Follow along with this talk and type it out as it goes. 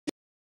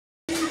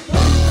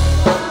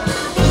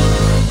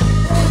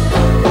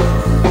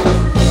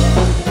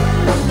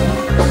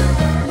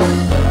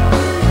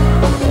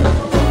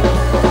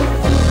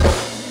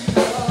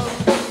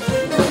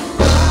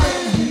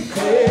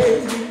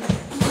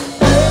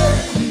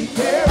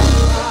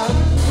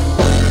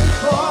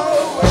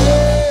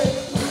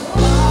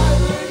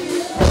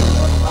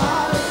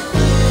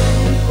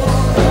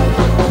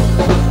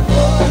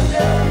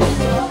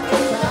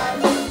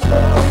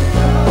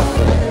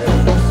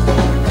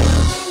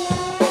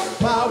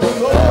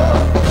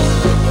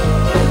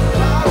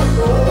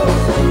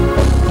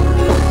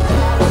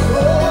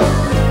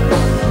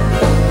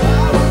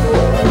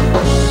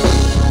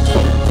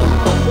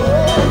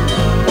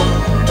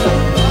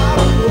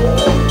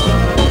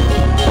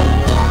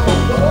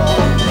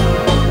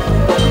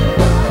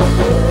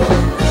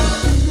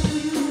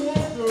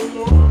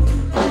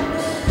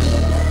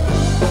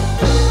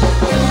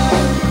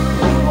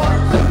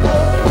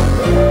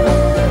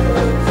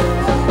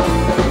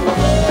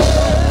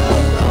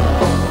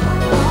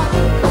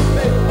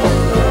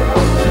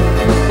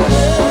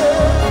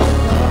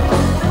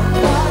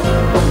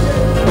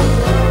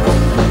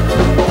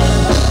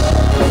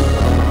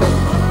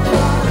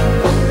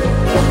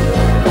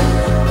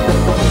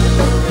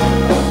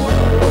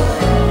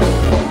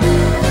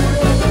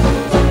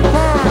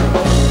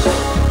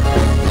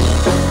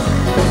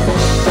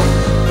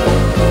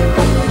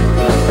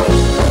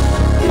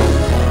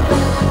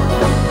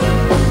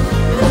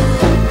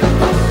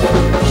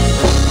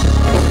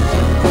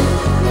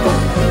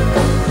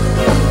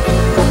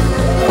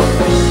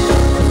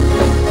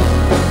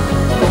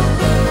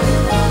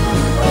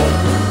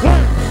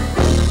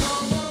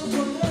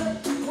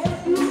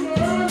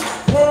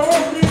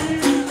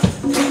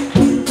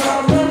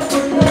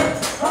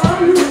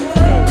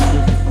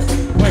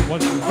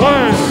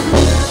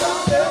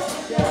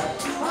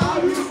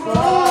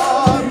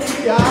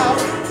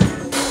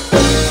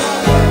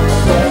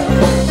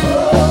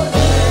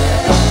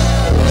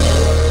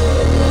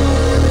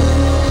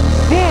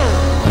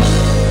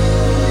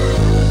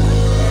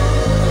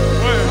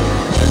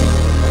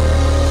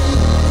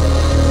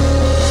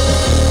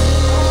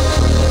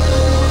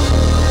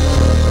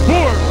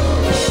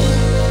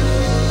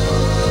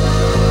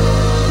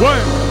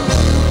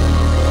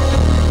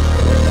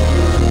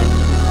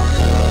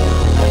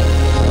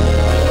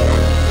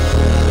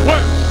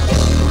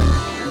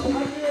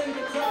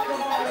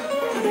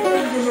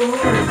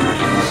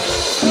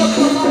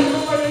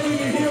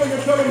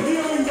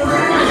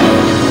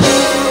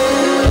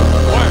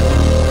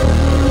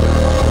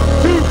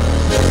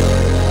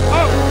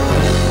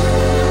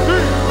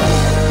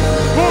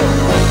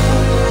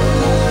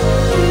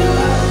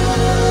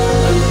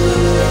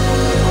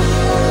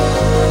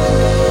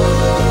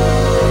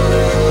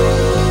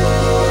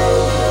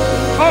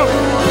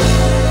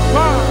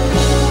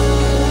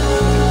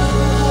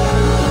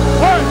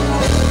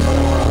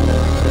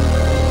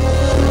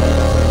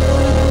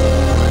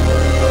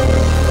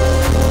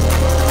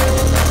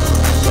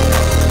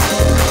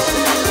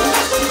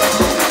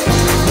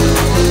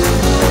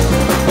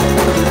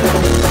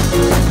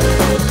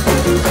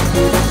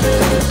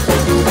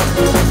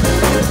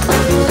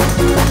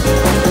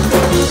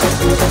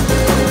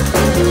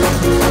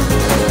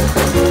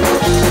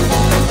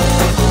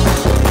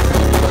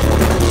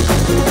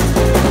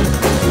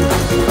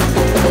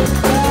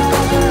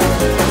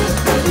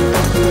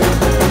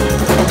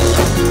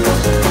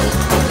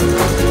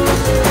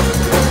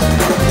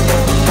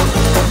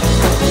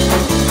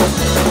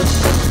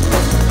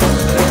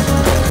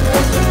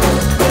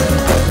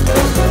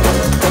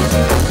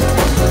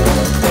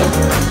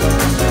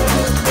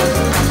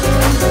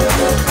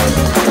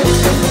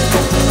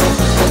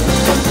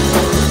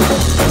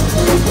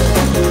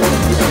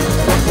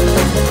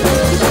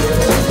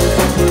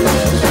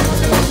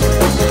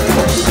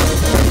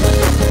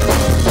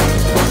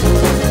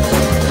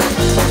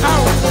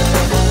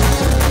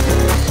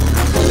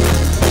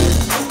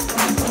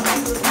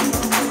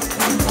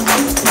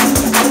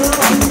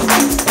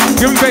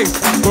bass.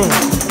 Boom.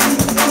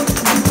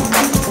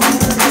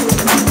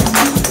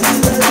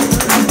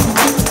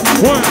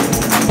 One.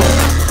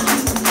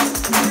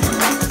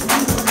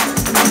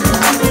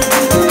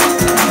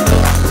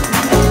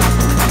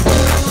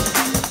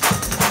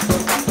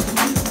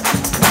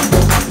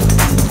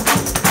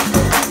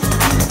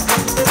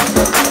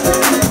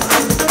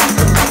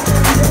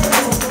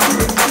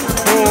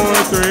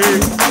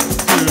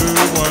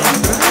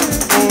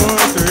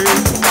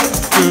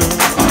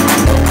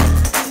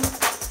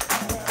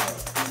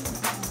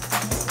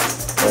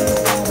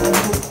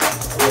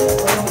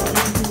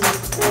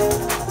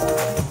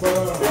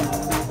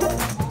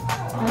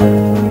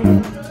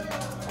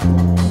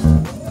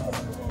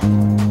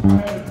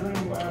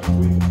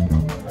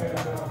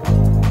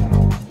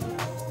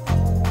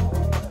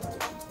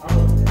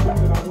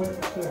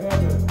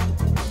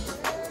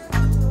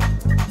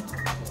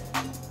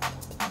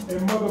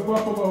 In Mother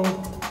Buffalo,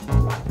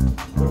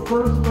 the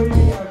first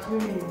lady I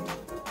seen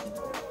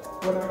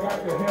when I got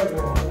to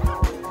heaven,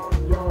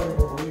 y'all ain't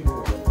gonna believe it,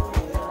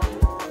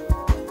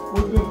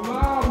 was this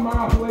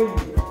loudmouth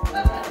lady.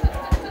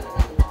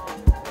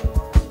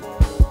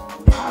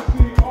 I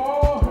see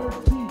all her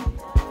teeth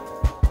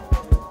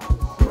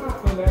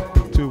smiling at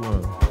me.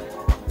 2-1.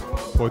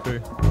 4-3.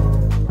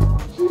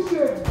 She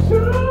said,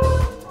 John,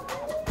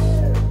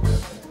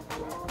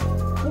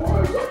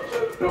 boy, what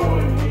you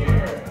doing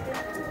here?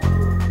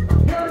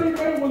 Harry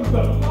May was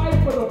the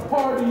life of the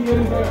party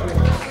in heaven.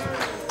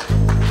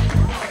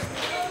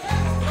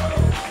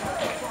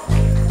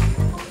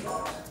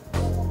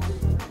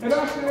 And I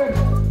said,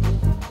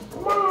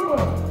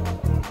 Mama.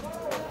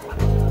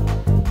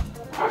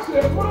 I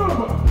said,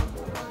 Mama.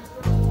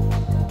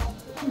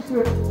 She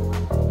said,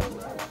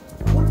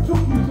 what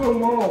took you so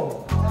long?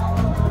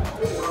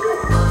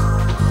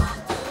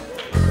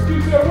 She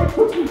said, what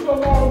took you so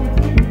long to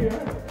get here?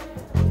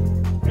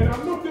 And I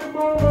looked at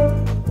Mama,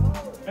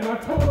 and I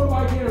told her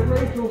like Aunt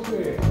Rachel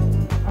said.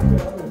 I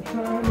said, I've been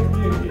trying to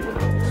get here.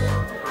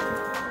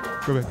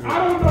 Go back. I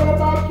don't know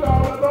about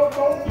y'all.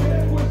 Don't get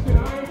it twisted. I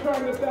ain't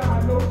trying to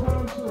die no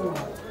time soon.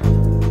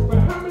 But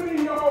how many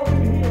of y'all in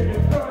here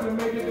is trying to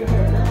make it to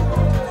heaven?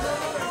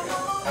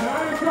 And I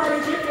ain't trying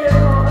to get there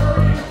or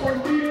hurry or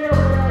be there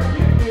when I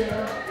get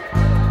there.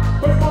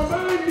 But my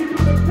mind needs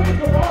to think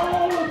of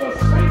all of the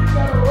saints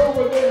that are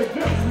over there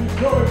just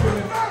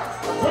rejoicing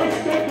and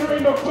wasting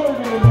during the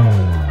clothing in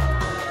heaven.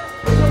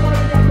 But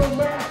nobody got no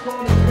mask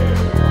on in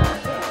heaven.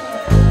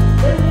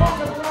 They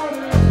walking around in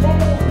their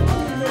clothes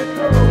between their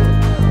toes.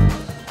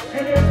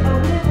 And there's a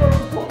river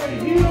for the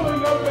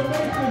healing of the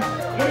nation.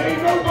 And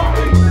ain't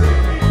nobody sick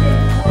in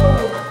this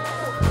world.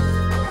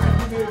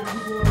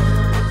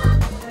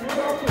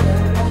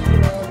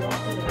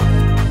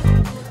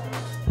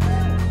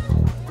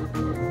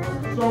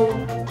 So,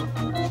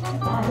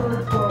 I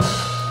heard from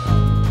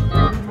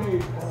Mary May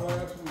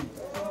last week.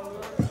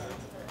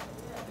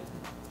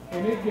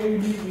 And it gave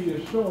me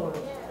the assurance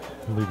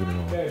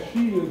that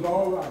she is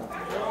all right.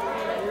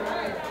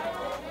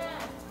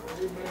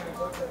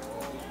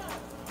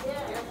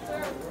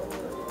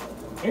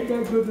 Ain't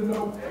that good to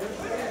know?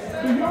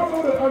 Do y'all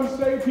know that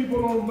unsaved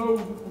people don't know?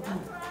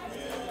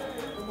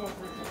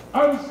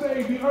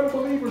 Unsaved, the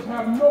unbelievers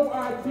have no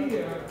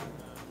idea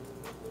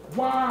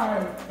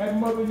why at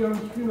Mother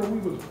Young's funeral we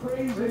was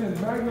praising and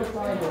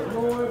magnifying the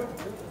Lord.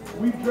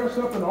 We dress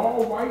up in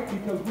all white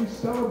because we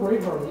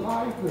celebrate her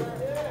life and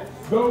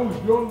those,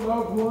 your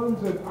loved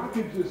ones, and I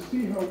could just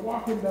see her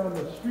walking down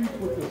the streets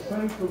with the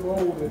saints of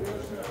old. And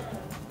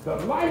the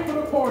life of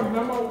the party.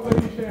 Now, my old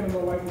lady Shannon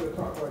don't like me to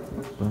talk like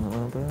this. My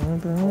wife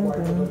don't like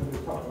me to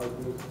talk like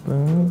this.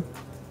 In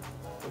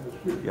the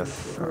scripture, yes,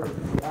 sir. To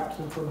be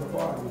absent from the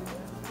body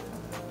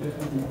is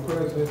to be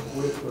present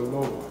with the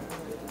Lord.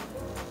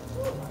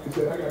 He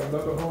said, I got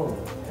another home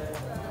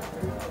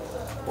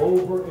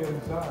over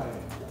in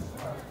Zion.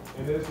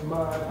 And it's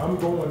mine. I'm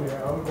going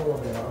there. I'm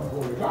going there. I'm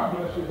going there. God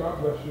bless you.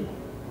 God bless you.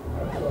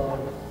 And so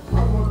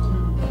I want to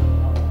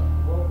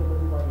welcome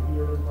everybody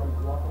here. Everybody's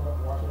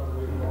watching on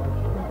the radio.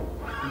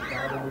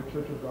 The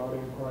Church of God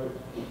in Christ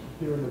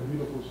here in the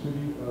beautiful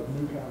city of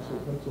Newcastle,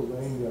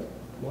 Pennsylvania,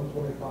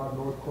 125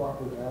 North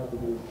Crawford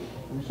Avenue.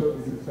 We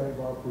certainly do thank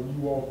God for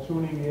you all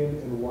tuning in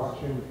and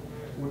watching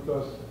with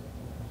us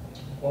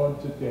on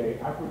today.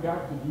 I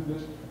forgot to do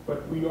this,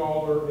 but we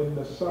all are in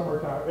the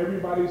summertime.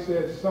 Everybody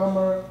said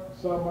summer,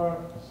 summer,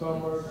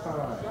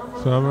 summertime.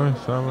 Summer,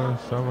 summer,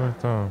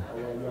 summertime. All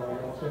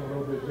right, y'all sing a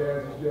little bit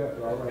jazzy Jeff.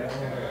 All right.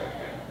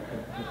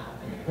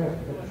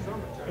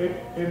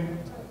 And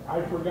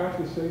I forgot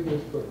to say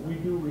this, but we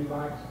do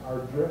relax our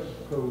dress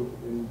code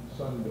in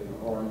Sunday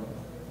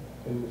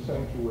in the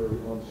sanctuary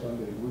on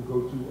Sunday. We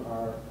go to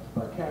our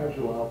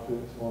casual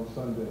outfits on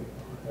Sunday.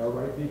 All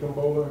right, Deacon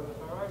Bowler?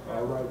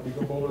 All right,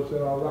 Deacon Bowler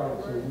said all right,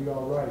 so we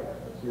all right.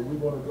 So we're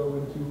going to go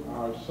into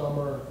our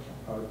summer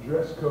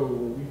dress code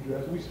when we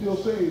dress. We still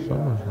save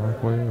now.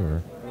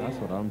 That's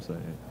what I'm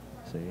saying.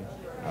 See,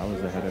 I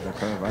was ahead of the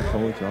curve. I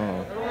told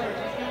y'all.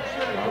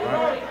 All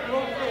right.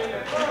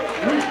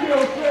 We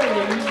still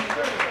save.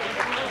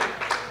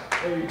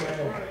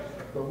 Amen.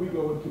 but we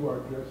go into our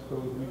dress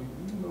code.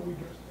 We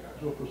dress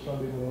casual for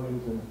Sunday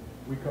mornings, and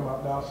we come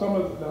out. Now,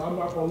 I'm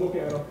not going to look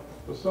at them,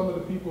 but some of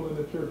the people in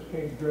the church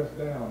came dressed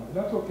down, and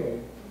that's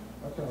okay.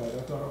 That's all right.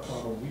 That's not a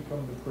problem. We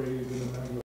come to praise in the name of